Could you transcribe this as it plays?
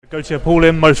Gauthier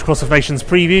Paulin, Motocross of Nations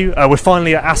preview. We're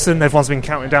finally at Assen. Everyone's been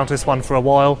counting down to this one for a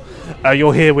while.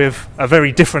 You're here with a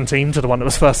very different team to the one that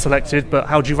was first selected, but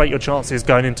how do you rate your chances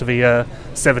going into the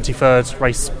 73rd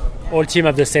race? All teams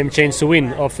have the same chance to win.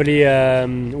 Hopefully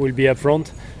we'll be up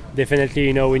front.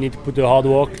 Definitely, we need to put the hard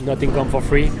work. Nothing comes for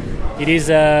free. It is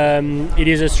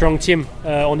a strong team.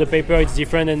 On the paper it's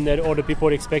different than all the people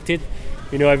expected.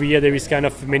 Every year there is kind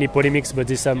of many polemics, but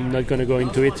this I'm not going to go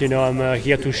into it. I'm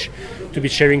here to be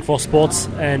sharing for sports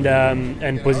and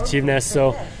positiveness.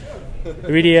 So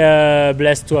really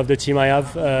blessed to have the team I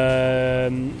have.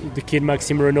 The kid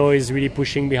Maxime Renault is really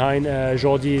pushing behind.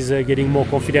 Jordi is getting more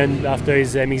confident after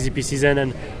his MXGP season,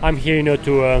 and I'm here,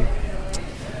 to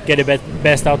get the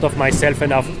best out of myself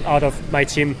and out of my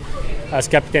team as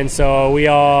captain. So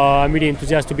I'm really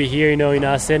enthusiastic to be here. In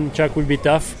Assen, track will be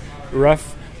tough,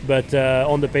 rough. But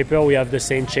on the paper, we have the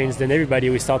same chance than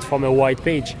everybody. We start from a white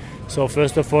page. So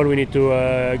first of all, we need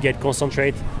to get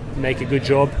concentrate, make a good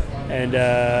job, and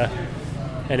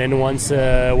then once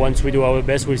we do our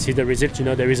best, we'll see the result.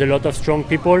 There is a lot of strong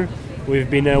people. We've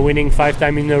been winning 5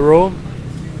 times in a row.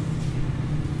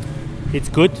 It's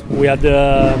good. We have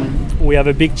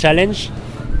a big challenge,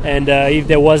 and if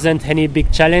there wasn't any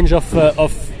big challenge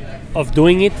of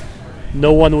doing it,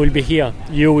 no one will be here.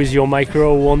 You with your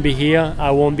micro won't be here.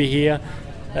 I won't be here.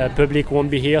 Public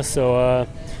won't be here. So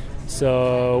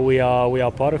we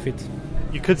are part of it.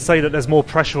 You could say that there's more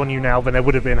pressure on you now than there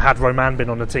would have been had Romain been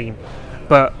on the team.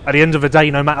 But at the end of the day,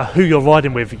 no matter who you're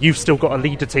riding with, you've still got to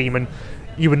lead the team, and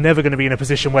you were never going to be in a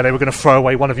position where they were going to throw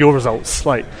away one of your results.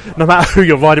 Like, no matter who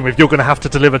you're riding with, you're going to have to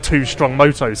deliver 2 strong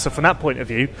motos. So from that point of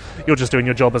view, you're just doing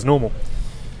your job as normal.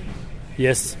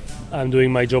 Yes. I'm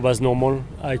doing my job as normal.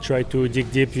 I try to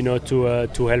dig deep, to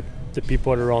help the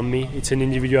people around me. It's an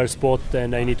individual sport,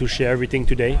 and I need to share everything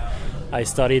today. I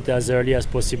started as early as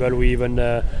possible. We even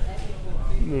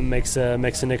makes an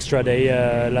extra day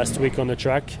last week on the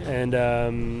track, and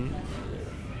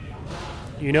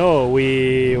we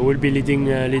will be leading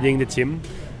the team.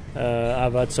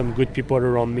 I've had some good people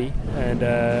around me and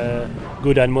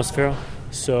good atmosphere.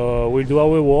 So we'll do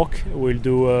our work, we'll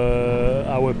do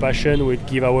our passion, we'll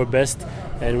give our best,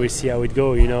 and we'll see how it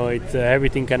goes.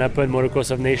 Everything can happen.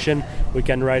 Motocross of Nations, we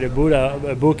can write a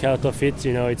book out of it.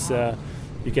 It's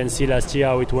you can see last year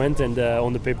how it went, and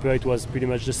on the paper it was pretty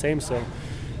much the same. So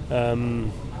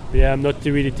I'm not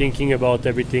really thinking about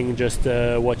everything. Just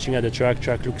watching at the track.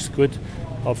 Track looks good.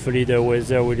 Hopefully the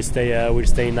weather will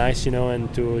stay nice,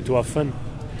 and to have fun.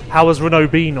 How has Renault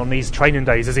been on these training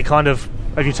days? Is he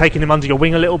have you taken him under your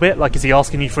wing a little bit? Like, is he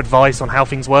asking you for advice on how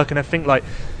things work and everything? Like,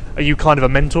 are you kind of a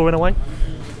mentor in a way?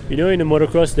 In the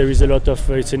motocross, there is a lot of,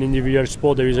 it's an individual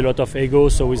sport, there is a lot of ego.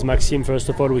 So with Maxime, first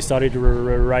of all, we started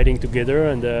riding together,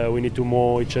 and we need to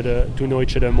know each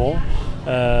other more.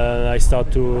 I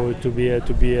start to be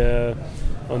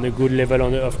on a good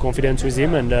level of confidence with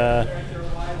him,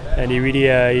 and he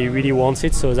really wants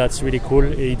it, so that's really cool.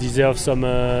 He deserves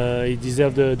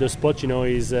the spot.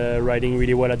 He's riding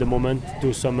really well at the moment,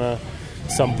 do some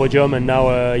podium, and now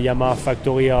Yamaha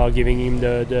factory are giving him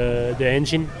the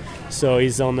engine, so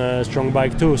he's on a strong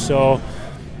bike too. So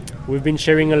we've been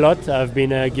sharing a lot. I've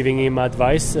been giving him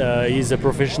advice. He's a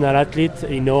professional athlete.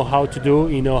 He knows how to do.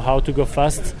 He knows how to go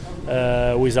fast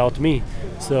without me.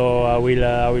 So I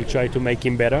will try to make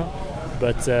him better.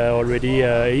 But already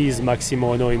he is Maxime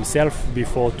Renault himself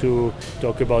before to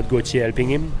talk about Gauthier helping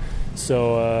him.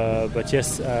 So, but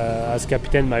yes, as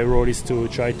captain, my role is to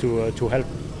try to help.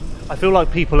 I feel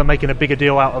like people are making a bigger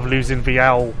deal out of losing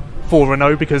Vial for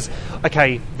Renault because,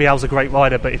 okay, Vial's a great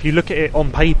rider, but if you look at it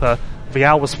on paper,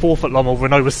 Vial was 4th at Lommel,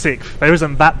 Renault was 6th. There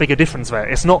isn't that big a difference there.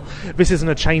 This isn't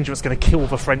a change that's going to kill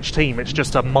the French team. It's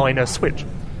just a minor switch.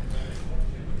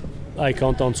 I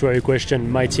can't answer your question.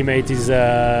 My teammate is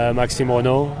Maxime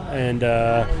Renault, and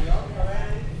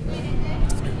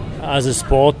as a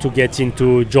sport, to get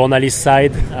into journalist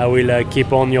side, I will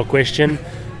keep on your question.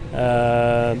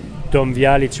 Tom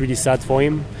Vial, it's really sad for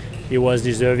him. He was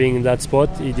deserving in that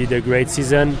spot. He did a great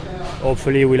season.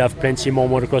 Hopefully we'll have plenty more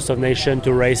Motocross of Nations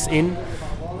to race in.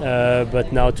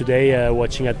 But now today,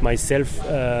 watching at myself,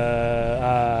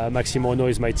 Maxime Renault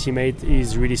is my teammate.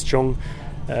 He's really strong.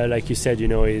 Like you said,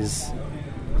 is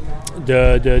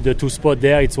the 2 spot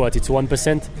there. It's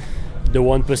 1%. The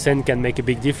 1% can make a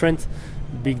big difference.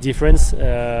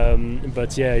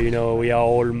 But yeah, we are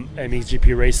all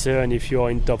MXGP racer, and if you're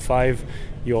in top 5,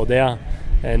 you're there.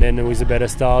 And then with a better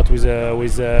start, with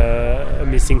a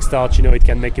missing start, it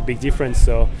can make a big difference.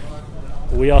 So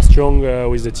we are strong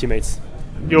with the teammates.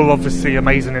 You're obviously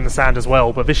amazing in the sand as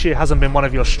well, but this year hasn't been one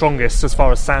of your strongest as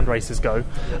far as sand races go.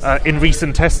 In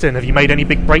recent testing, have you made any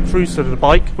big breakthroughs to the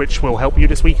bike which will help you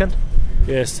this weekend?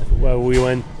 Yes, well, we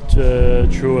went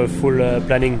through a full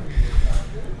planning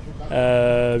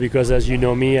because, as you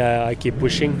know me, I keep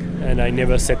pushing and I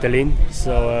never settle in.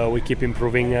 So we keep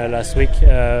improving last week.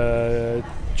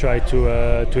 Try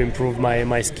to improve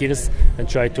my skills and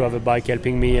try to have a bike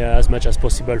helping me as much as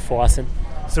possible for Assen.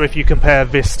 So if you compare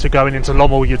this to going into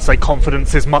Lommel, you'd say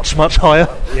confidence is much, much higher?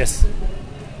 Yes.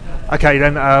 Okay,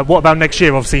 then what about next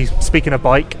year? Obviously, speaking of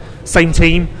bike, same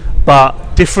team,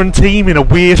 but different team in a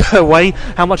weird way.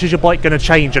 How much is your bike going to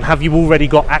change, and have you already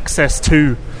got access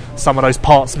to some of those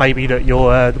parts maybe that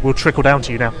will trickle down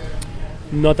to you now?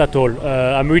 Not at all.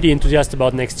 I'm really enthusiastic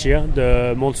about next year.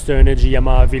 The Monster Energy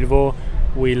Yamaha Vilvo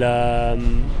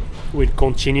will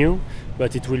continue,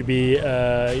 but it will be in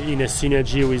a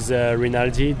synergy with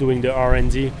Rinaldi doing the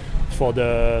R&D for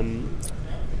the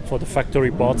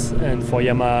factory parts and for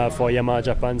Yamaha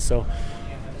Japan. So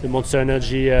the Monster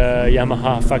Energy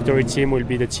Yamaha factory team will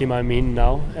be the team I'm in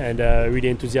now, and really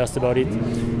enthusiastic about it.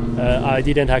 I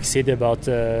didn't accede about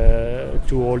to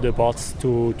all the parts,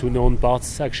 to known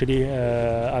parts actually.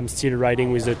 I'm still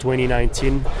riding with the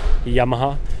 2019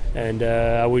 Yamaha, and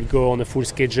I will go on a full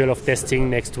schedule of testing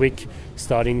next week,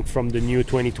 starting from the new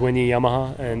 2020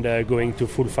 Yamaha and going to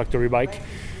full factory bike.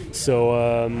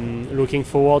 So looking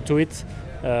forward to it,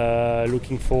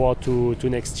 looking forward to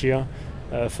next year.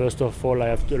 First of all, I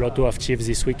have a lot to achieve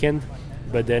this weekend,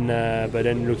 but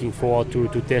then looking forward to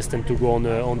test and to go on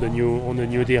the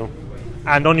new deal.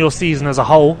 And on your season as a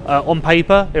whole, on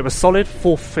paper, it was solid,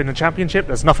 4th in the championship.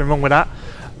 There's nothing wrong with that.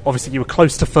 Obviously, you were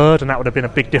close to 3rd, and that would have been a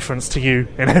big difference to you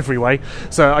in every way.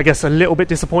 So I guess a little bit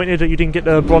disappointed that you didn't get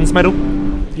the bronze medal.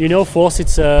 You know, for us,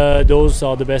 those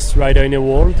are the best rider in the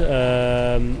world.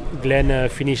 Glenn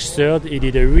finished 3rd. He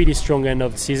did a really strong end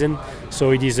of the season,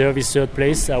 so he deserved his 3rd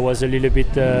place. I was a little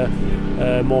bit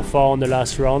more far on the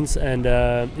last rounds, and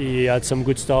he had some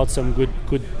good starts, some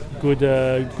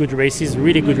good races,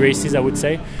 really good races, I would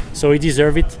say. So he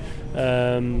deserved it.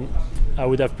 I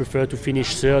would have preferred to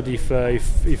finish 3rd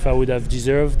if I would have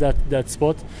deserved that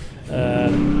spot.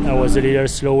 I was a little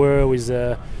slower with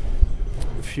a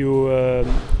few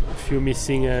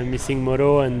missing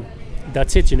moto, and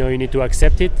that's it. You know, you need to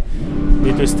accept it. You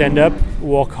need to stand up,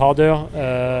 work harder,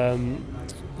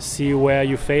 see where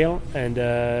you fail, and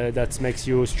that makes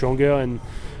you stronger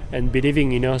and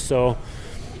believing. You know, so.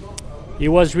 He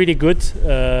was really good.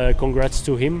 Congrats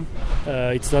to him.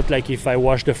 It's not like if I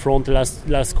washed the front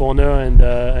last corner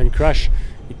and crash.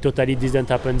 It totally didn't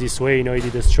happen this way. You know, he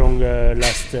did a strong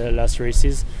last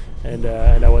races, and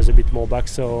I was a bit more back.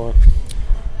 So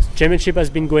championship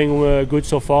has been going good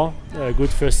so far.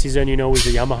 Good first season, you know, with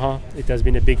the Yamaha. It has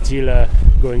been a big deal,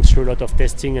 going through a lot of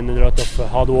testing and a lot of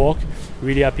hard work.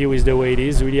 Really happy with the way it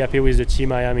is. Really happy with the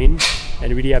team I am in,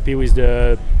 and really happy with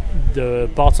the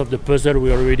parts of the puzzle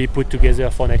we already put together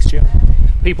for next year.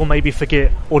 People maybe forget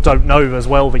or don't know as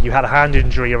well that you had a hand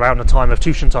injury around the time of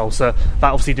Tuchenthal, so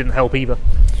that obviously didn't help either.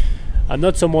 I'm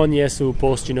not someone, who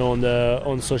posts,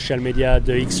 on social media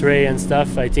the X-ray and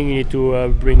stuff. I think you need to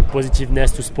bring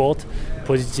positiveness to sport,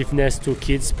 positiveness to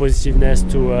kids, positiveness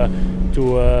to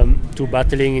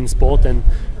battling in sport, and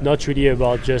not really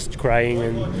about just crying.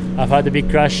 And I've had a big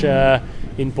crash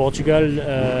in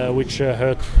Portugal, which I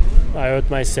hurt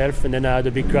myself, and then I had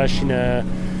a big crash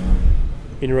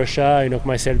in Russia. I knocked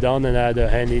myself down and I had a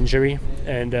hand injury,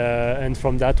 and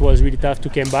from that was really tough to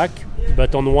come back.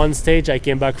 But on one stage I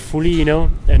came back fully,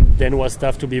 and then was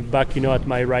tough to be back, at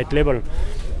my right level,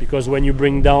 because when you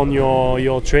bring down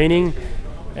your training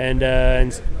and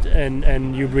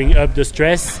you bring up the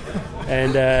stress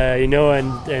and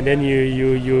then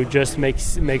you just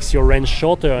makes your range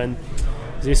shorter, and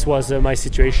this was my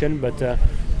situation. But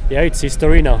it's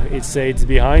history now. It's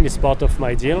behind. It's part of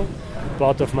my deal,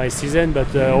 part of my season.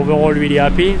 But overall, really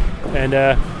happy. And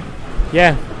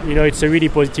it's a really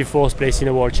positive 4th place in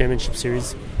the World Championship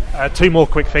Series. 2 more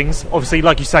quick things. Obviously,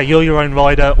 like you say, you're your own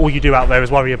rider. All you do out there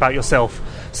is worry about yourself.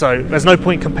 So there's no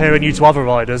point comparing you to other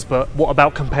riders, but what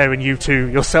about comparing you to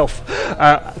yourself?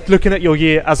 Looking at your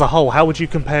year as a whole, how would you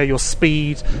compare your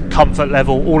speed, comfort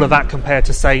level, all of that compared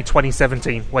to, say,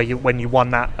 2017, when you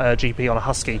won that GP on a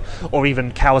Husky, or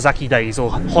even Kawasaki days,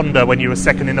 or Honda when you were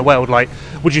 2nd in the world? Like,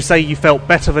 would you say you felt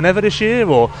better than ever this year,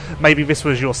 or maybe this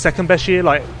was your 2nd best year?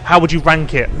 Like, how would you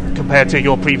rank it compared to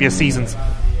your previous seasons?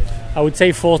 I would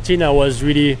say 14 I was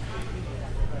really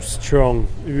strong,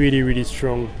 really, really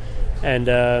strong. And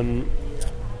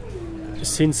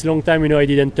since long time, I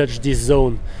didn't touch this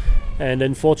zone. And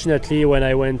unfortunately, when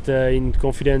I went in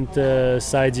confident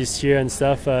side this year and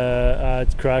stuff, I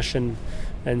had crashed and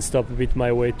stopped a bit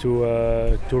my way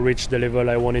to reach the level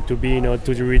I wanted to be,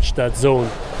 to reach that zone.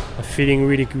 I'm feeling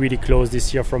really, really close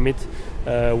this year from it.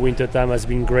 Winter time has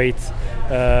been great.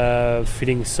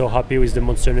 Feeling so happy with the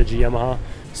Monster Energy Yamaha.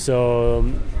 So,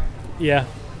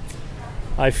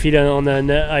 I feel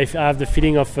I have the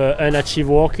feeling of unachieved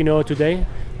work, today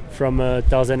from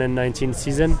 2019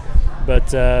 season. But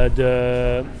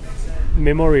the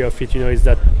memory of it, is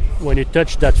that when you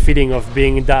touch that feeling of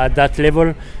being at that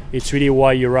level, it's really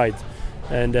why you ride,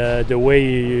 and the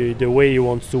way you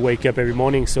want to wake up every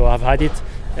morning. So I've had it,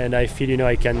 and I feel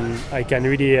I can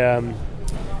really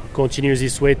continue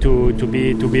this way to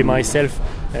be myself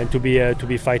and to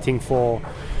be fighting for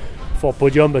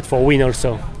podium, but for win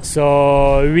also.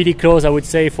 So really close. I would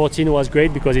say 14 was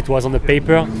great because it was on the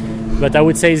paper, but I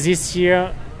would say this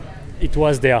year it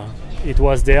was there.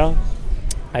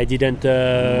 I didn't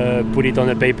put it on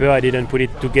the paper. I didn't put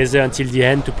it together until the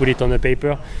end to put it on the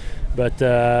paper. But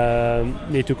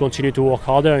need to continue to work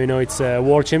harder. It's a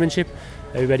world championship.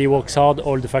 Everybody works hard.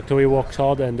 All the factory works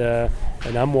hard, and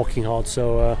I'm working hard.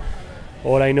 So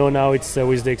all I know now it's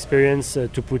with the experience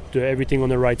to put everything on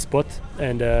the right spot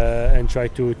and try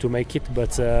to make it.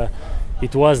 But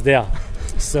it was there.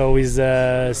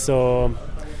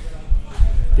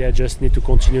 Just need to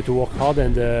continue to work hard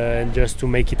and just to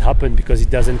make it happen, because it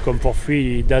doesn't come for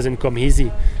free, it doesn't come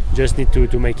easy. Just need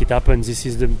to make it happen. This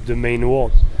is the main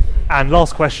word. And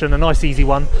last question, a nice easy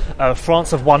one. France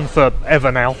have won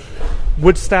forever now.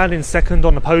 Would standing second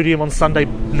on the podium on Sunday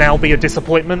now be a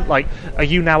disappointment? Like, are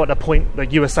you now at the point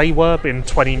that USA were in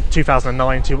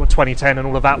 2009 to 2010 and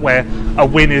all of that, where a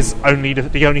win is only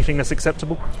the only thing that's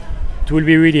acceptable? It will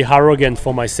be really arrogant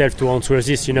for myself to answer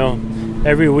this,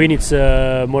 Every win, it's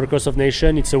a Motocross of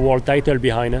Nations, it's a world title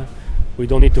behind her. We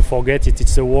don't need to forget it,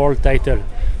 it's a world title.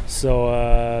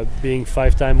 So being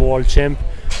 5-time world champ,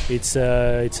 it's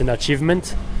an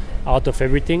achievement out of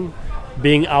everything.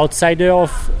 Being outsider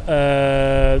of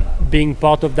being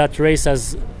part of that race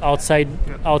as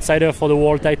outsider for the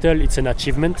world title, it's an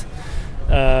achievement.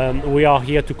 We are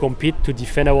here to compete, to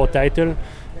defend our title,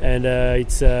 and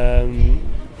it's a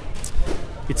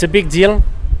big deal.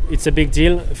 It's a big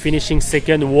deal. Finishing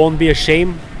second won't be a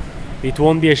shame. It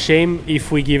won't be a shame if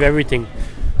we give everything.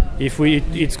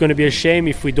 It's going to be a shame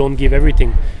if we don't give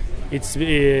everything. It's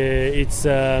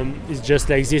just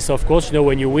like this. Of course,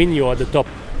 when you win, you're at the top.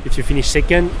 If you finish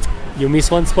second, you miss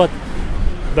one spot.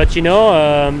 But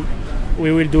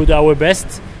we will do our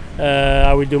best.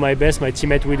 I will do my best. My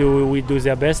teammate will do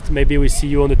their best. Maybe we see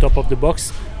you on the top of the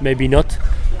box. Maybe not.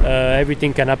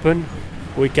 Everything can happen.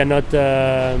 We cannot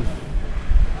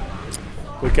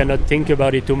think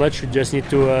about it too much. We just need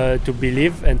to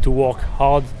believe and to work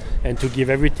hard and to give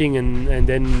everything, and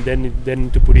then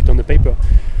to put it on the paper.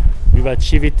 We've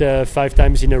achieved it 5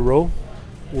 times in a row.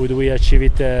 Would we achieve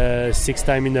it 6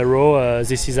 times in a row?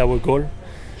 This is our goal.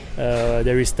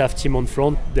 There is tough team on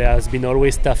front. There has been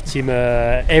always tough team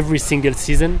every single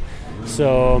season.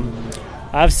 So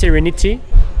I have serenity.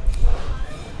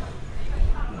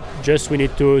 Just we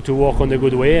need to work on the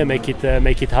good way and make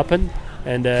it happen,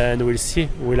 and we'll see.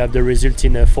 We'll have the result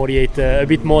in a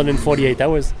bit more than 48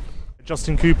 hours.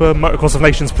 Justin Cooper, Motocross of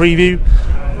Nations preview.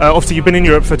 Obviously, you've been in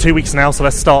Europe for 2 weeks now, so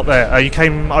let's start there. You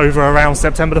came over around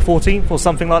September the 14th or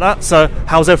something like that. So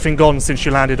how's everything gone since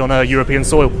you landed on European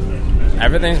soil?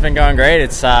 Everything's been going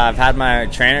great. I've had my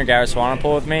trainer, Gareth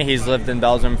Swanepoel, with me. He's lived in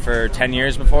Belgium for 10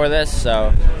 years before this,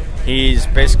 so he's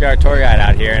basically our tour guide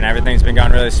out here, and everything's been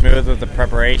going really smooth with the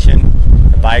preparation.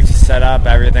 The bike's set up,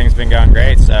 everything's been going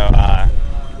great. So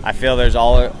I feel there's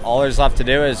all there's left to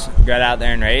do is get out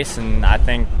there and race, and I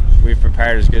think we've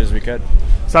prepared as good as we could.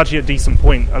 It's actually a decent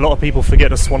point. A lot of people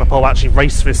forget that Swanepoel actually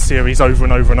raced this series over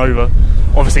and over and over.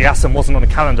 Obviously, Assen wasn't on the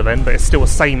calendar then, but it's still the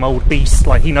same old beast.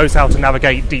 Like, he knows how to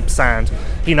navigate deep sand.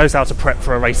 He knows how to prep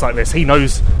for a race like this. He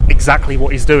knows exactly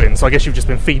what he's doing. So I guess you've just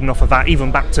been feeding off of that,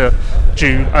 even back to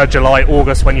July,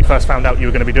 August, when you first found out you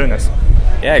were going to be doing this.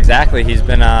 Yeah, exactly. He's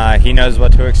been he knows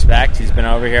what to expect. He's been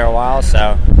over here a while,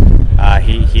 so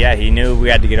he knew we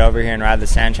had to get over here and ride the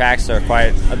sand tracks. They're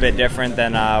quite a bit different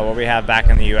than what we have back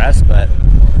in the U.S., but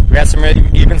we had some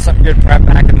good prep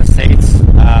back in the States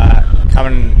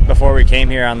coming before we came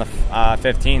here on the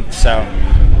 15th. So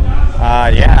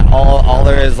all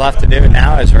there is left to do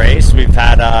now is race. We've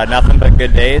had nothing but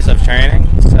good days of training,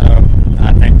 so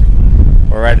I think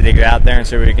we're ready to get out there and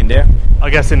see what we can do. I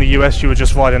guess in the US you were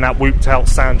just riding that whooped out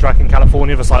sand track in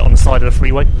California, that's like on the side of the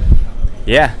freeway.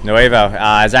 Yeah, Nuevo.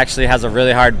 It actually has a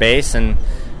really hard base, and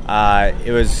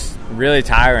it was really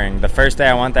tiring. The first day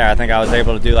I went there, I think I was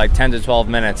able to do like 10 to 12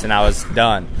 minutes, and I was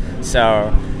done.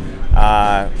 So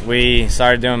we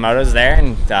started doing motos there,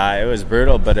 and it was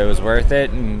brutal, but it was worth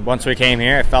it. And once we came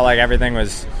here, it felt like everything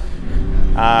was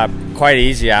quite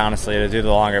easy, honestly, to do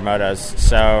the longer motos.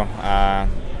 So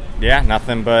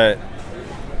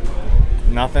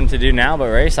nothing to do now but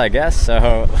race, I guess.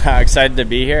 So excited to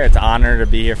be here. It's an honor to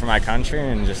be here for my country,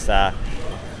 and just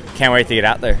can't wait to get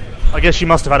out there. I guess you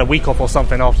must have had a week off or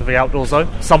something after the outdoors, though.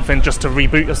 Something just to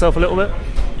reboot yourself a little bit.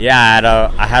 Yeah,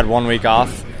 I had 1 week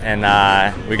off, and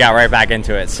we got right back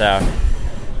into it. So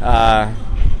I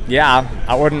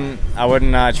wouldn't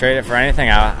trade it for anything.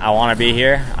 I want to be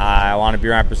here. I want to be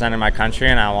representing my country,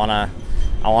 and I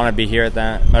want to be here at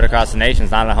the Motocross of the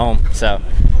Nations, not at home. So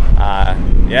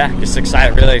just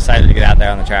excited, really excited to get out there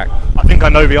on the track. I think I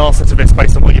know the answer to this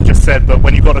based on what you've just said, but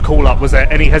when you got a call up, was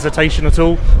there any hesitation at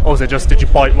all, or was it just, did you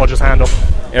bite Roger's hand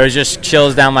off? It was just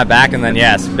chills down my back, and then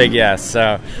yes, big yes.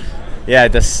 So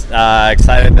just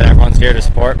excited that everyone's here to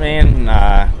support me, and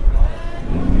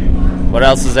what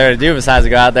else is there to do besides to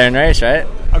go out there and race, right?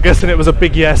 I'm guessing it was a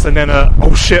big yes and then a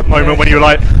oh shit moment when you were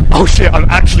like, oh shit, I'm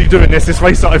actually doing this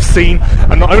race that I've seen,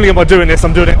 and not only am I doing this,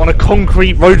 I'm doing it on a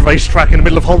concrete road race track in the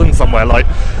middle of Holland somewhere. Like,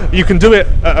 you can do it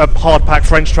at a hard-packed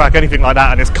French track, anything like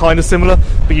that, and it's kind of similar,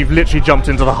 but you've literally jumped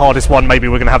into the hardest one maybe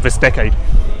we're going to have this decade.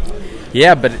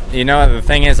 Yeah, but you know, the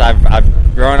thing is,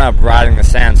 I've grown up riding the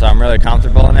sand, so I'm really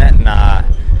comfortable in it, and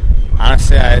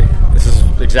honestly, this is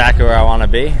exactly where I want to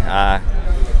be.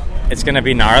 It's going to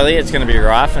be gnarly, it's going to be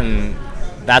rough, and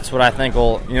that's what I think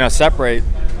will, separate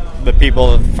the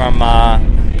people from.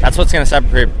 That's what's going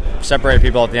to separate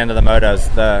people at the end of the motos.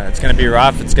 It's going to be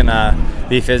rough. It's going to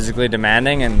be physically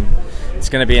demanding, and it's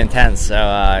going to be intense. So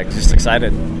just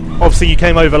excited. Obviously, you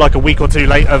came over like a week or two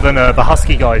later than the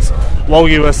Husky guys. While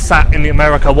you were sat in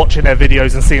America watching their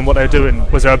videos and seeing what they were doing,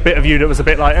 was there a bit of you that was a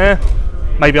bit like,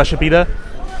 maybe I should be there?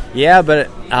 Yeah, but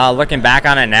looking back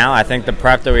on it now, I think the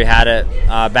prep that we had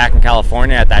back in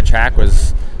California at that track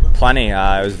was plenty.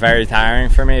 It was very tiring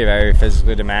for me, very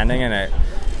physically demanding, and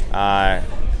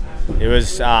it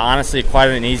was honestly quite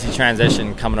an easy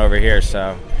transition coming over here.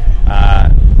 So,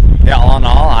 all in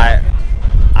all, I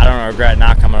don't regret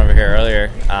not coming over here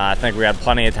earlier. I think we had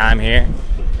plenty of time here,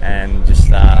 and just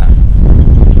I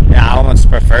almost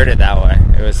preferred it that way.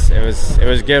 It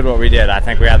was good what we did. I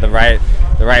think we had the right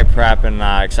prep, and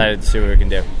excited to see what we can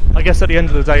do. I guess at the end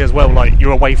of the day as well, like,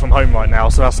 you're away from home right now,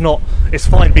 so it's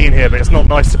fine being here, but it's not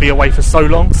nice to be away for so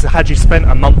long. So had you spent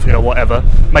a month here or whatever,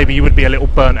 maybe you would be a little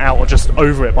burnt out or just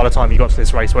over it by the time you got to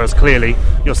this race, whereas clearly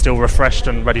you're still refreshed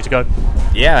and ready to go.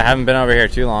 Yeah, I haven't been over here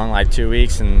too long, like 2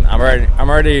 weeks, and I'm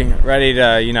already ready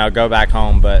to go back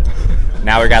home, but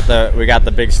now we got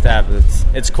the big step.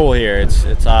 It's cool here. It's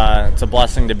a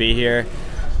blessing to be here.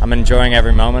 I'm enjoying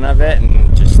every moment of it,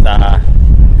 and just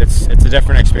it's a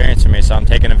different experience for me, so I'm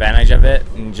taking advantage of it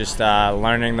and just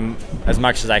learning as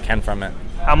much as I can from it.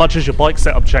 How much has your bike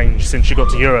setup changed since you got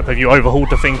to Europe? Have you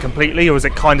overhauled the thing completely, or is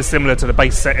it kind of similar to the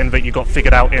base setting that you got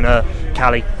figured out in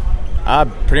Cali?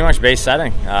 Pretty much base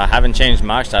setting. Haven't changed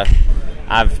much.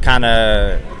 I've kind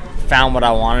of found what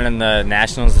I wanted in the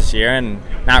Nationals this year, and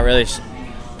not really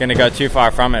going to go too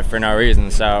far from it for no reason.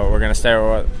 So we're going to stay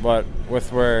with what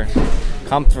we're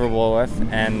comfortable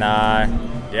with, and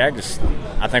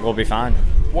I think we'll be fine.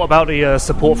 What about the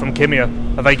support from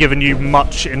Kimia? Have they given you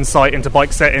much insight into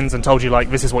bike settings and told you, like,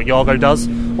 this is what Jago does?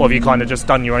 Or have you kind of just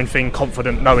done your own thing,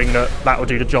 confident, knowing that will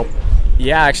do the job?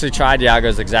 Yeah, I actually tried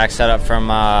Jago's exact setup from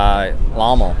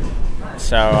Lommel.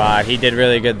 So he did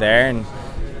really good there, and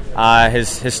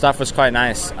his stuff was quite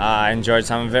nice. I enjoyed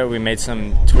some of it. We made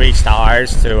some tweaks to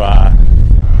ours to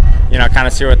kind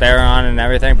of see what they were on and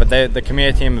everything. But the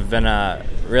Kimia team have been a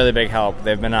really big help.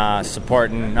 They've been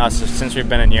supporting us since we've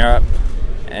been in Europe,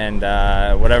 and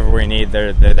whatever we need,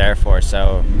 they're there for.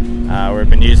 So we've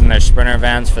been using their sprinter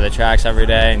vans for the tracks every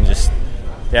day, and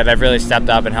they've really stepped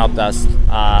up and helped us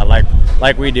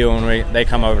like we do when they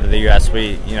come over to the US.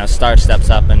 Star steps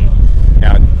up and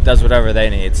does whatever they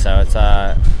need. So it's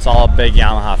all a big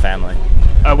Yamaha family.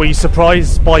 Were you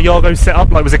surprised by Jago's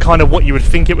setup? Like, was it kind of what you would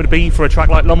think it would be for a track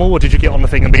like Lommel, or did you get on the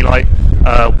thing and be like,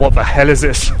 what the hell is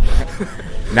this?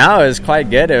 No, it was quite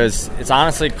good. It's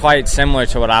honestly quite similar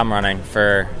to what I'm running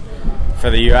for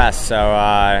the US.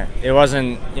 So it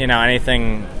wasn't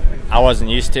anything I wasn't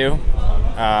used to.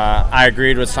 I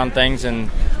agreed with some things and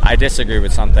I disagreed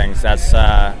with some things. That's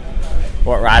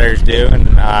what riders do, and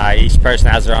each person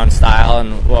has their own style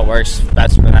and what works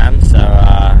best for them. So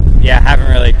I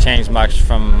haven't really changed much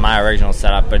from my original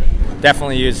setup, but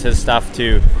definitely used his stuff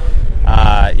to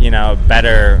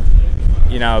better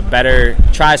better,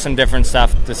 try some different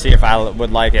stuff to see if I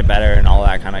would like it better and all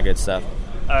that kind of good stuff.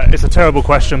 It's a terrible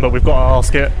question, but we've got to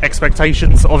ask it.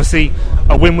 Expectations. Obviously,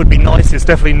 a win would be nice. It's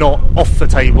definitely not off the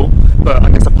table, but I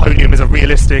guess a podium is a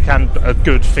realistic and a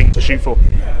good thing to shoot for.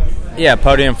 Yeah,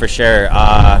 podium for sure.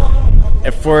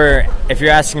 If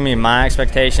you're asking me my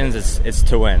expectations, it's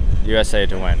to win, USA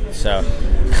to win. So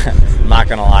I'm not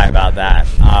gonna lie about that.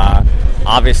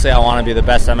 Obviously, I want to be the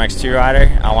best MX2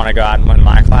 rider. I want to go out and win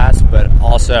my class, but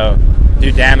also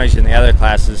do damage in the other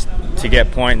classes to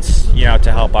get points,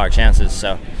 to help our chances.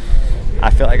 So I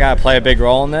feel like I play a big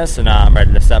role in this, and I'm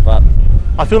ready to step up.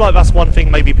 I feel like that's one thing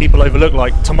maybe people overlook.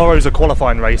 Like, tomorrow's a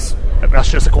qualifying race.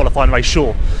 That's just a qualifying race,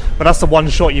 sure. But that's the one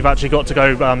shot you've actually got to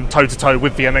go toe-to-toe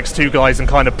with the MX2 guys and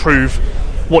kind of prove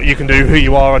what you can do, who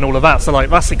you are, and all of that. So,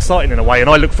 that's exciting in a way, and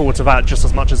I look forward to that just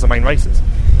as much as the main races.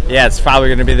 Yeah, it's probably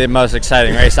going to be the most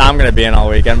exciting race I'm going to be in all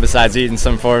weekend, besides eating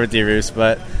some 450 roofs.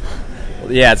 But,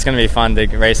 yeah, it's going to be fun to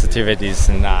race the 250s.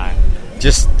 And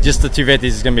just the 250s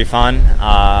is going to be fun.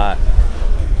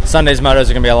 Sunday's motos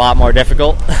are going to be a lot more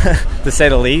difficult, to say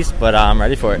the least, but I'm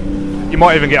ready for it. You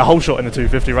might even get a whole shot in the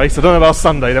 250 race. I don't know about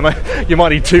Sunday. You might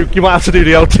need two. You might have to do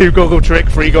the old 2 goggle trick,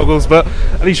 3 goggles, but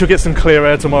at least you'll get some clear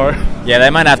air tomorrow. Yeah,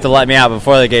 they might have to let me out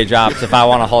before the gate drops if I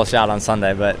want a whole shot on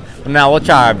Sunday, but no, we'll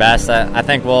try our best. I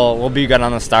think we'll be good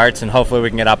on the starts, and hopefully we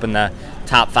can get up in the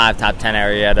top 5, top 10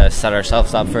 area to set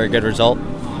ourselves up for a good result.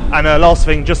 And last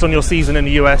thing, just on your season in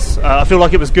the US, I feel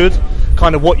like it was good,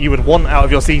 kind of what you would want out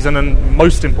of your season, and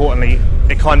most importantly,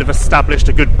 it kind of established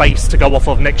a good base to go off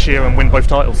of next year and win both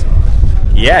titles.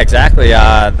 Yeah, exactly.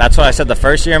 That's what I said the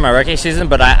first year in my rookie season,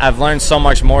 but I've learned so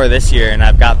much more this year, and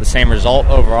I've got the same result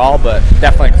overall, but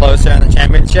definitely closer in the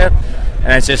championship,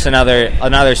 and it's just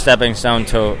another stepping stone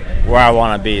to where I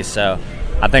want to be. So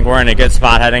I think we're in a good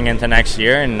spot heading into next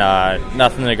year, and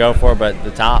nothing to go for but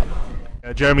the top.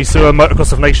 Jeremy Sewer,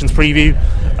 Motocross of Nations preview.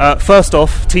 First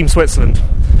off, Team Switzerland.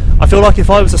 I feel like if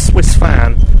I was a Swiss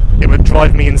fan, it would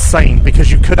drive me insane,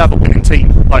 because you could have a winning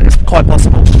team. It's quite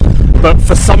possible. But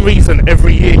for some reason,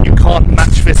 every year you can't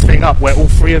match this thing up where all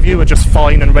 3 of you are just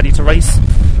fine and ready to race.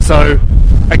 So,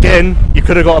 again, you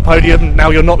could have got a podium.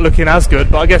 Now you're not looking as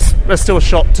good, but I guess there's still a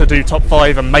shot to do top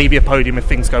 5 and maybe a podium if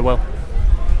things go well.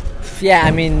 Yeah,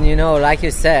 I mean, like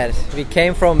you said, we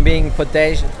came from being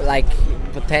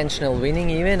potential winning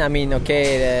even. I mean,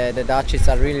 okay, the Dutchies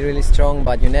are really, really strong,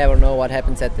 but you never know what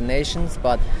happens at the Nations.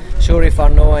 But sure, if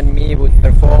Arnaud and me would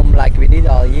perform like we did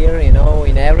all year, in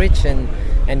average, and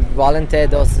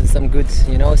Valentin does some good,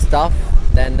 stuff,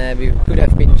 then we could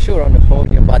have been sure on the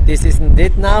podium. But this isn't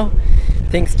it now.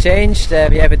 Things changed.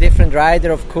 We have a different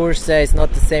rider, of course. It's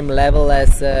not the same level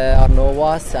as Arnaud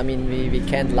was. I mean, we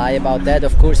can't lie about that.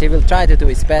 Of course, he will try to do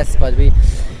his best, but we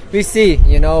see,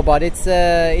 but it's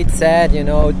sad,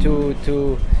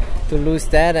 to lose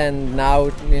that, and now,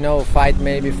 fight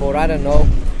maybe for, I don't know,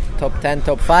 top 10,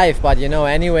 top 5. But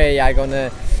anyway, I'm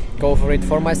gonna go for it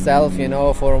for myself,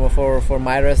 for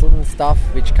my result and stuff,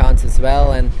 which counts as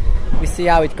well. And we see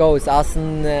how it goes.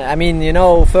 Assen,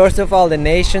 first of all, the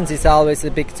Nations is always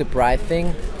a big surprise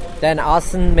thing. Then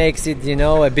Assen makes it,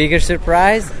 a bigger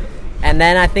surprise. And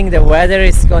then I think the weather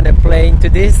is going to play into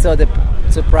this, so the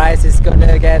surprise is going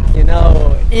to get,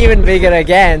 even bigger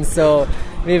again. So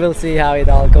we will see how it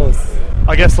all goes.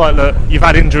 I guess you've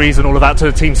had injuries and all of that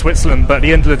to Team Switzerland, but at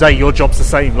the end of the day, your job's the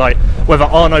same. Whether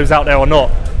Arnaud's out there or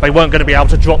not, they weren't going to be able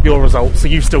to drop your results, so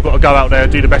you've still got to go out there,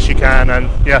 do the best you can, and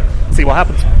see what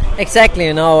happens. Exactly,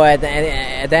 at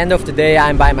the end of the day,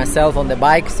 I'm by myself on the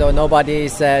bike, so nobody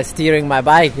is steering my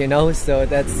bike, so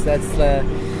that's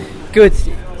good.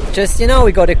 Just,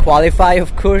 we got to qualify,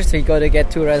 of course. We got to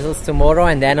get 2 results tomorrow,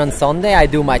 and then on Sunday I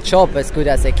do my job as good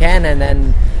as I can, and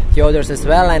then the others as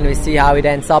well, and we see how it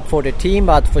ends up for the team.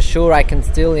 But for sure I can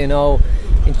still,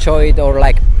 enjoy it, or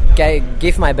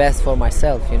give my best for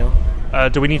myself,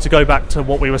 Do we need to go back to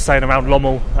what we were saying around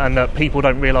Lommel, and that people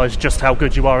don't realise just how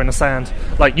good you are in the sand?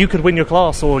 You could win your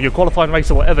class or your qualifying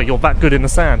race or whatever, you're that good in the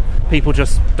sand. People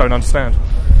just don't understand.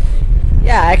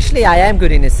 Yeah, actually I am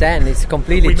good in the sand, it's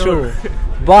completely true.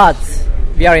 But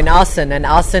we are in Assen, and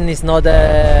Assen is not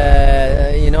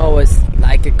a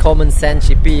common sand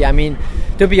GP. I mean,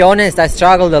 to be honest, I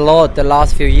struggled a lot the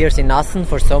last few years in Assen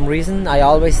for some reason. I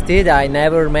always did. I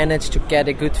never managed to get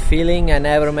a good feeling. I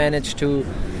never managed to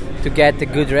get the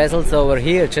good results over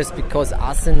here, just because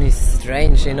Assen is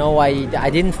strange. I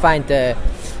didn't find the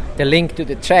link to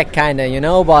the track,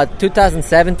 but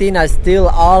 2017 I still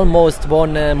almost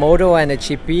won a Moto and a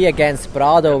GP against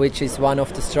Prado, which is one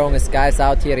of the strongest guys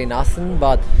out here in Assen.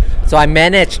 But so I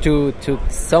managed to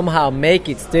somehow make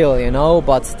it still,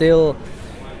 but still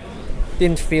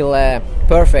didn't feel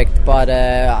perfect. But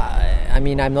I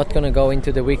mean, I'm not going to go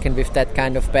into the weekend with that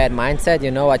kind of bad mindset.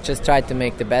 I just try to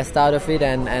make the best out of it,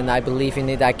 and I believe in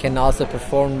it. I can also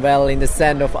perform well in the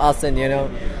sand of Assen.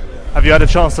 Have you had a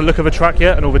chance to look at the track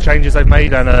yet and all the changes they've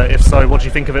made? And if so, what do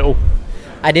you think of it all?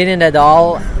 I didn't at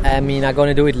all. I mean, I'm going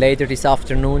to do it later this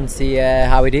afternoon, see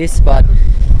how it is. But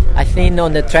I think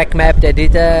on the track map they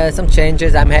did some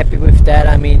changes. I'm happy with that.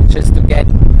 I mean, just to get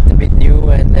a bit new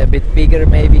and a bit bigger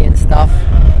maybe and stuff.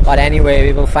 But anyway,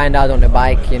 we will find out on the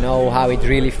bike, how it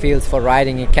really feels for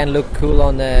riding. It can look cool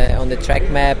on the track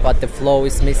map, but the flow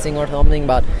is missing or something.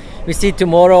 But we see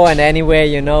tomorrow, and anyway,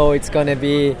 it's going to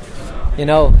be,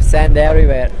 sand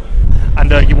everywhere. And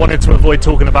you wanted to avoid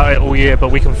talking about it all year, but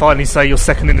we can finally say you're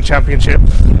second in the championship.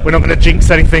 We're not going to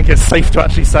jinx anything. It's safe to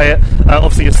actually say it.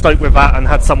 Obviously, you're stoked with that, and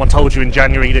had someone told you in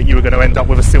January that you were going to end up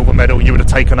with a silver medal, you would have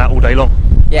taken that all day long.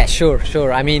 Yeah, sure.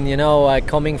 I mean,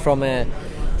 coming from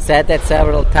said that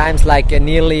several times, like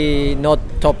nearly not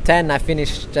top 10. I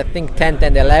finished, I think, 10th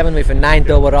and 11th with a 9th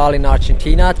overall in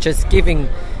Argentina, just giving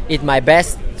it my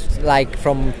best, like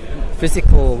from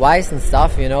physical wise and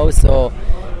stuff, so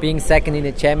being second in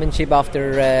the championship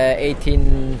after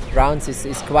 18 rounds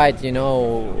is quite,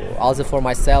 also for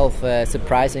myself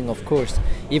surprising, of course,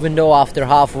 even though after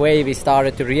halfway we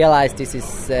started to realize this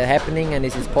is happening and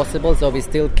this is possible, so we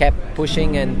still kept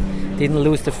pushing and didn't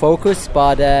lose the focus.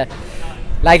 But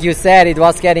like you said, it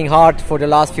was getting hard for the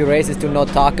last few races to not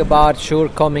talk about. Sure,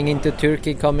 coming into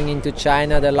Turkey, coming into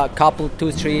China, the last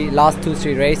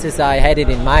 2-3 races, I had it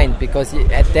in mind, because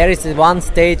there is one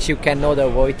stage you cannot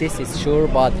avoid this, it's sure.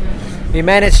 But we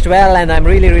managed well, and I'm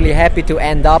really, really happy to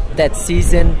end up that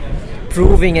season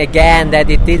proving again that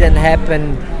it didn't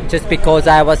happen just because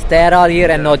I was there all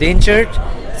year and not injured.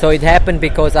 So it happened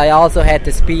because I also had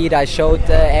the speed. I showed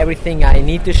everything I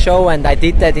need to show, and I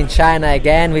did that in China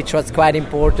again, which was quite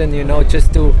important,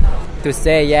 just to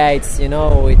say, yeah, it's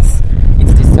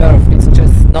it's deserved. It's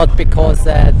just not because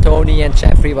Tony and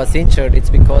Jeffrey was injured.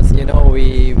 It's because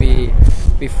we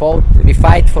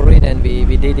fight for it, and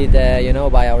we did it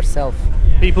by ourselves.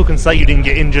 People can say you didn't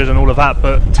get injured and all of that,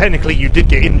 but technically you did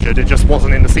get injured. It just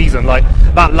wasn't in the season. Like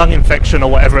that lung infection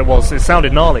or whatever it was, it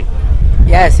sounded gnarly.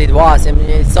 Yes, it was. I mean,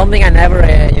 it's something I never,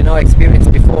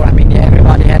 experienced before. I mean,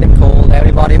 everybody had a cold,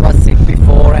 everybody was sick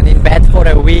before, and in bed for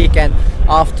a week, and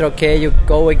after, you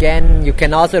go again. You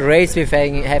can also race with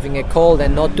having a cold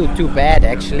and not do too bad,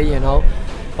 actually,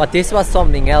 But this was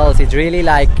something else. It really,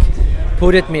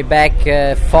 put me back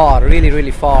far, really,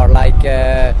 really far.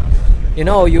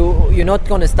 You're not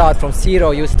going to start from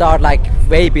zero. You start,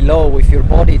 way below with your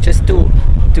body, just to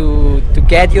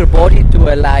get your body to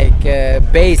a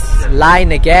base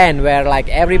line again, where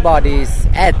everybody's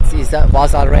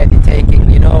was already taking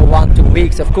 1-2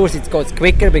 weeks. Of course it goes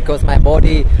quicker because my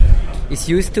body is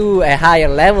used to a higher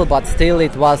level, but still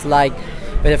it was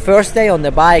but the first day on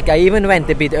the bike I even went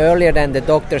a bit earlier than the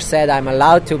doctor said I'm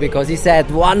allowed to, because he said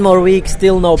 1 more week,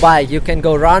 still no bike. You can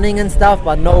go running and stuff,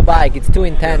 but no bike, it's too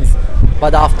intense.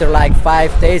 But after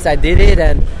 5 days I did it,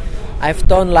 and I've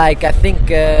done I think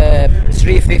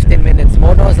 3 15 minutes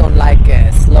motos on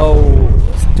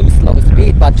too slow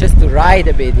speed, but just to ride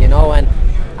a bit, and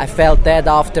I felt that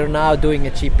after now doing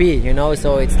a GP,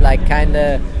 so it's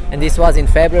and this was in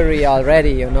February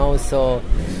already, so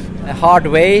a hard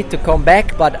way to come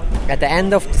back. But at the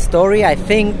end of the story, I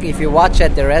think if you watch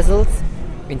at the results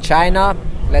in China,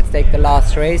 let's take the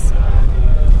last race,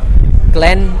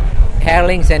 Glenn,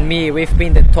 Herlings and me, we've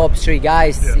been the top 3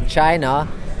 guys in China,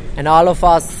 and all of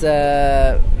us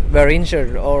were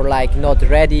injured or not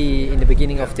ready in the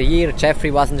beginning of the year.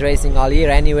 Jeffrey wasn't racing all year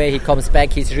anyway. He comes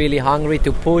back, he's really hungry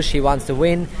to push, he wants to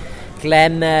win.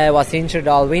 Glenn was injured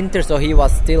all winter, so he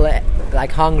was still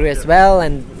hungry as well.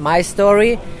 And my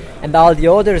story, and all the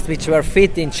others which were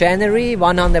fit in January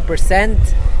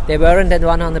 100%, they weren't at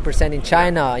 100% in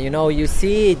China. You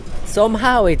see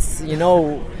somehow it's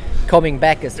coming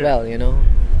back as well.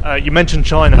 You mentioned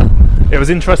China. It was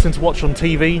interesting to watch on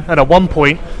TV, and at one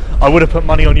point I would have put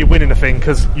money on you winning the thing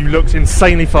because you looked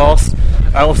insanely fast.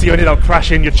 Obviously you ended up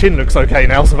crashing. Your chin looks okay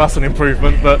now, so that's an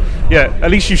improvement, but yeah, at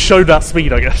least you showed that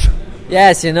speed, I guess.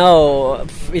 Yes,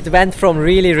 it went from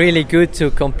really, really good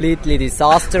to completely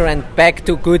disaster and back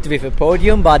to good with a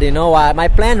podium. But my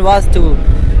plan was to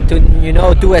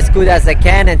do as good as I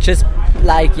can and just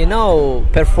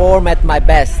perform at my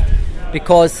best.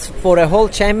 Because for a whole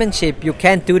championship, you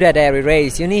can't do that every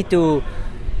race. You need to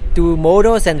do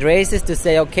motos and races to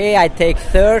say, okay, I take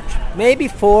 3rd, maybe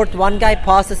 4th. One guy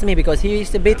passes me because he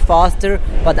is a bit faster,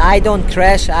 but I don't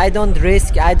crash, I don't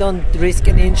risk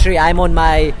an injury. I'm on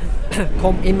my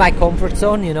in my comfort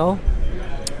zone,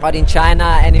 But in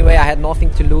China, anyway, I had nothing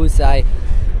to lose. I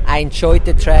I enjoyed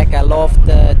the track. I loved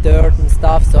the dirt and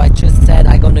stuff. So I just said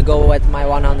I'm gonna go at my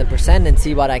 100% and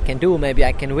see what I can do. Maybe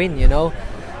I can win, you know.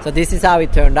 So this is how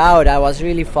it turned out. I was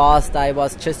really fast. I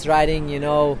was just riding, you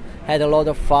know, had a lot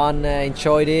of fun,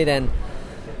 enjoyed it, and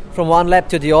from one lap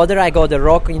to the other, I got a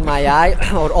rock in my eye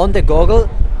or on the goggle.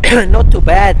 Not too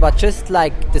bad, but just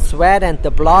like the sweat and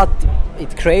the blood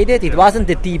it created. It wasn't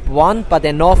a deep one, but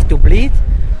enough to bleed,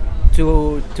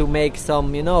 to make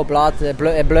some, you know, blood,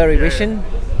 a blurry vision.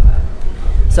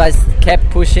 So I kept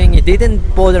pushing. It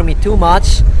didn't bother me too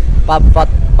much, but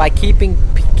by keep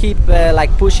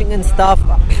like pushing and stuff,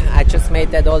 I just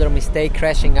made that other mistake,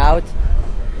 crashing out,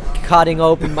 cutting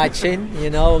open my chin, you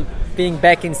know, being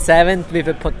back in 7th with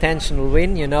a potential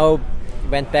win, you know,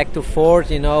 went back to 4th,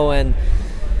 you know, and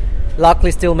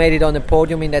luckily still made it on the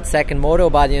podium in that second moto.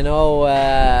 But you know,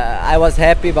 I was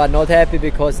happy but not happy,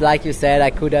 because like you said, I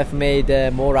could have made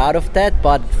more out of that.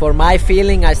 But for my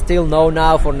feeling, I still know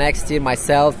now for next year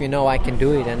myself, you know, I can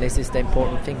do it, and this is the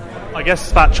important thing. I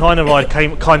guess that China ride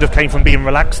came from being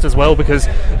relaxed as well, because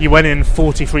you went in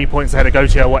 43 points ahead of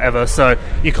Gautier or whatever, so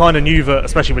you kind of knew that,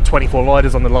 especially with 24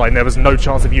 riders on the line, there was no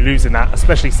chance of you losing that,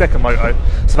 especially second moto.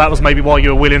 So that was maybe why you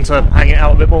were willing to hang it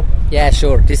out a bit more? Yeah,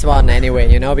 sure, this one anyway,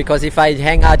 you know, because if I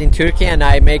hang out in Turkey and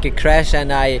I make a crash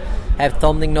and I have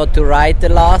something not to ride the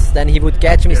last, then he would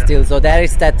catch me still. So there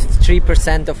is that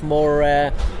 3% of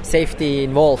more safety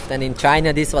involved. And in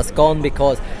China this was gone,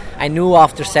 because I knew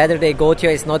after Saturday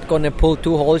Gautier is not going to pull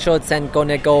 2 hole shots and going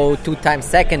to go 2 times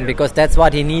second, because that's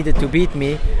what he needed to beat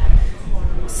me.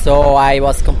 So I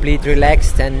was completely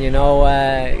relaxed and, you know,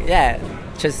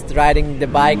 just riding the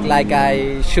bike like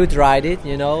I should ride it,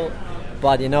 you know.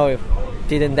 But, you know, it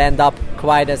didn't end up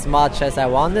quite as much as I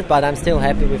wanted, but I'm still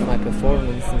happy with my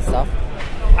performance and stuff.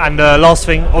 And last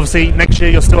thing, obviously next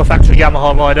year you're still a factory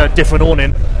Yamaha rider, different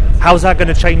awning. How's that going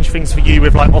to change things for you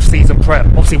with like off-season prep?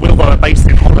 Obviously Wilbo are based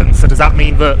in Holland, so does that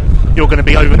mean that you're going to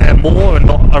be over there more and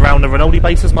not around the Rinaldi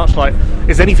base as much? Like,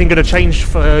 is anything going to change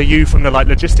for you from the like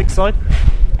logistics side?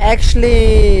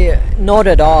 Actually, not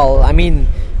at all. I mean,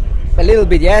 a little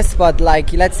bit yes, but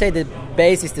like let's say the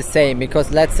base is the same,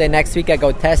 because let's say next week I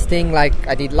go testing like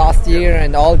I did last year,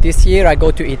 and all this year I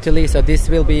go to Italy, so this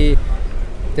will be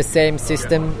the same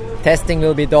system. Testing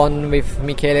will be done with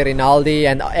Michele Rinaldi,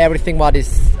 and everything what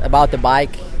is about the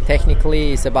bike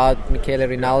technically is about Michele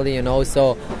Rinaldi, you know.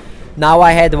 So now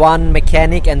I had one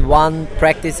mechanic and one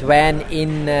practice van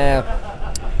in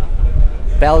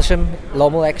Belgium,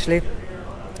 Lommel actually.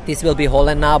 This will be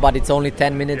Holland now, but it's only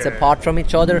 10 minutes apart from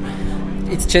each other.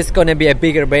 It's just going to be a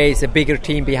bigger base, a bigger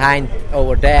team behind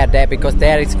over there, because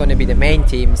there it's going to be the main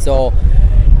team. So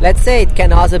let's say it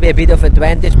can also be a bit of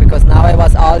advantage, because now I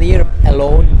was all year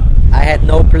alone. I had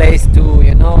no place to,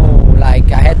 you know,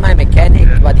 like I had my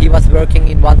mechanic, but he was working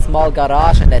in one small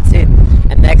garage and that's it.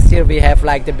 And next year we have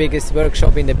like the biggest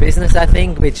workshop in the business, I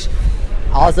think, which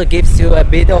also gives you a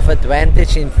bit of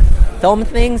advantage in some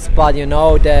things. But you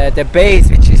know, the base,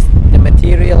 which is the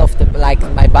material of the, like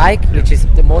my bike, which is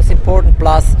the most important,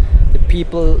 plus the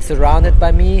people surrounded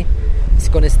by me, it's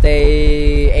going to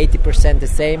stay 80% the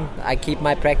same. I keep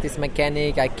my practice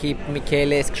mechanic, I keep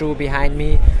Michele's crew behind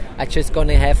me. I'm just going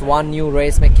to have one new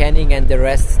race mechanic, and the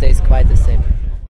rest stays quite the same.